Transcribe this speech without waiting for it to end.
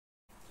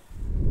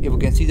A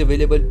vacancy is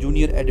available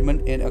junior admin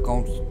and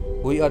accounts.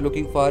 We are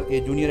looking for a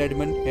junior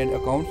admin and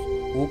accounts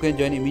who can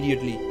join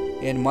immediately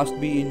and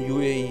must be in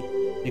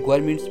UAE.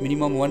 Requirements: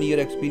 minimum 1 year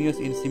experience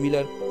in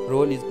similar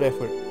role is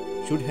preferred.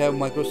 Should have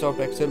Microsoft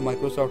Excel,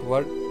 Microsoft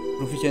Word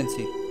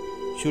proficiency.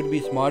 Should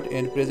be smart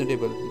and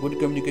presentable. Good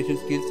communication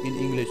skills in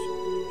English.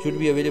 Should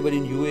be available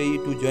in UAE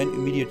to join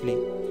immediately.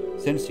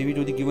 Send CV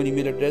to the given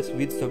email address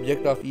with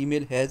subject of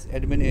email has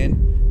admin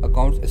and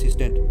accounts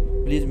assistant.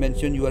 Please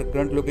mention your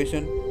current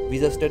location,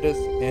 visa status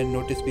and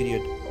notice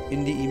period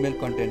in the email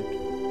content.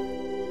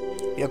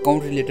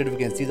 Account related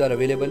vacancies are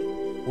available.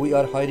 We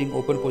are hiring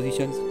open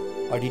positions: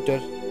 auditor,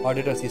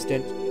 audit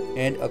assistant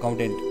and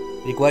accountant.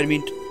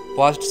 Requirement: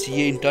 past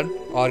CA intern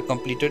or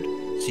completed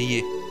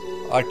CA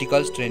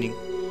articles training.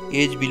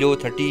 Age below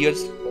 30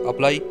 years.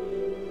 Apply.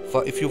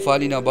 If you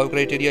fall in above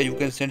criteria, you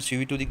can send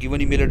CV to the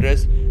given email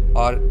address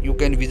or you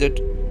can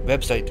visit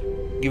website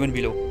given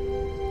below.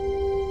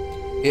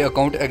 A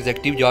account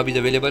executive job is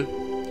available.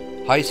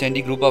 High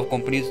Sandy group of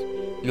companies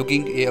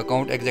looking a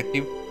account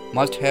executive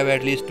must have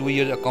at least 2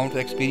 years accounts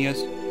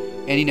experience.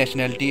 Any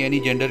nationality, any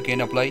gender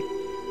can apply.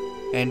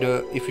 And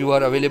if you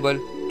are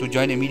available to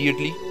join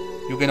immediately,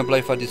 you can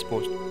apply for this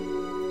post.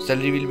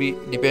 Salary will be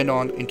depend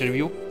on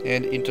interview,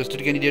 and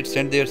interested candidates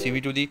send their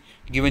CV to the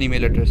given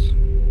email address.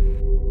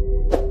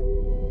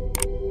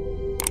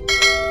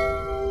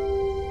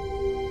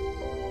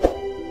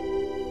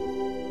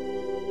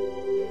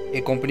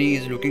 A company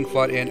is looking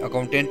for an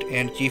accountant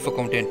and chief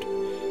accountant.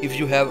 If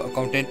you have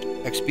accountant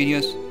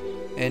experience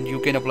and you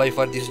can apply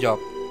for this job,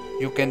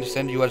 you can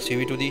send your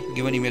CV to the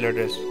given email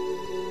address.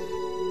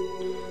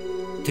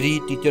 3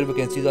 teacher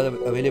vacancies are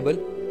available.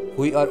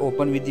 We are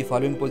open with the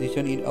following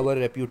position in our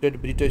reputed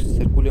British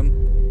Curriculum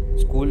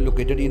school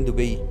located in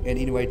Dubai and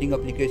inviting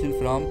application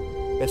from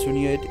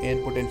passionate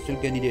and potential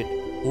candidates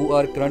who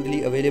are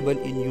currently available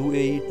in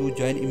UAE to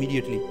join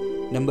immediately.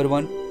 Number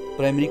 1,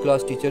 primary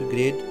class teacher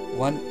grade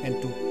 1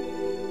 and 2.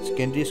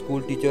 Secondary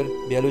school teacher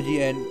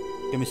biology and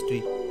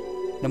chemistry.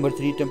 Number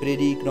 3,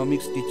 temporary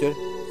economics teacher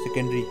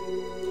secondary.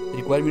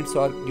 Requirements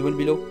are given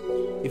below.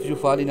 If you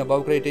fall in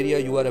above criteria,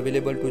 you are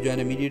available to join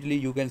immediately.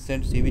 You can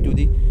send CV to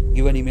the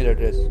given email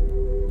address.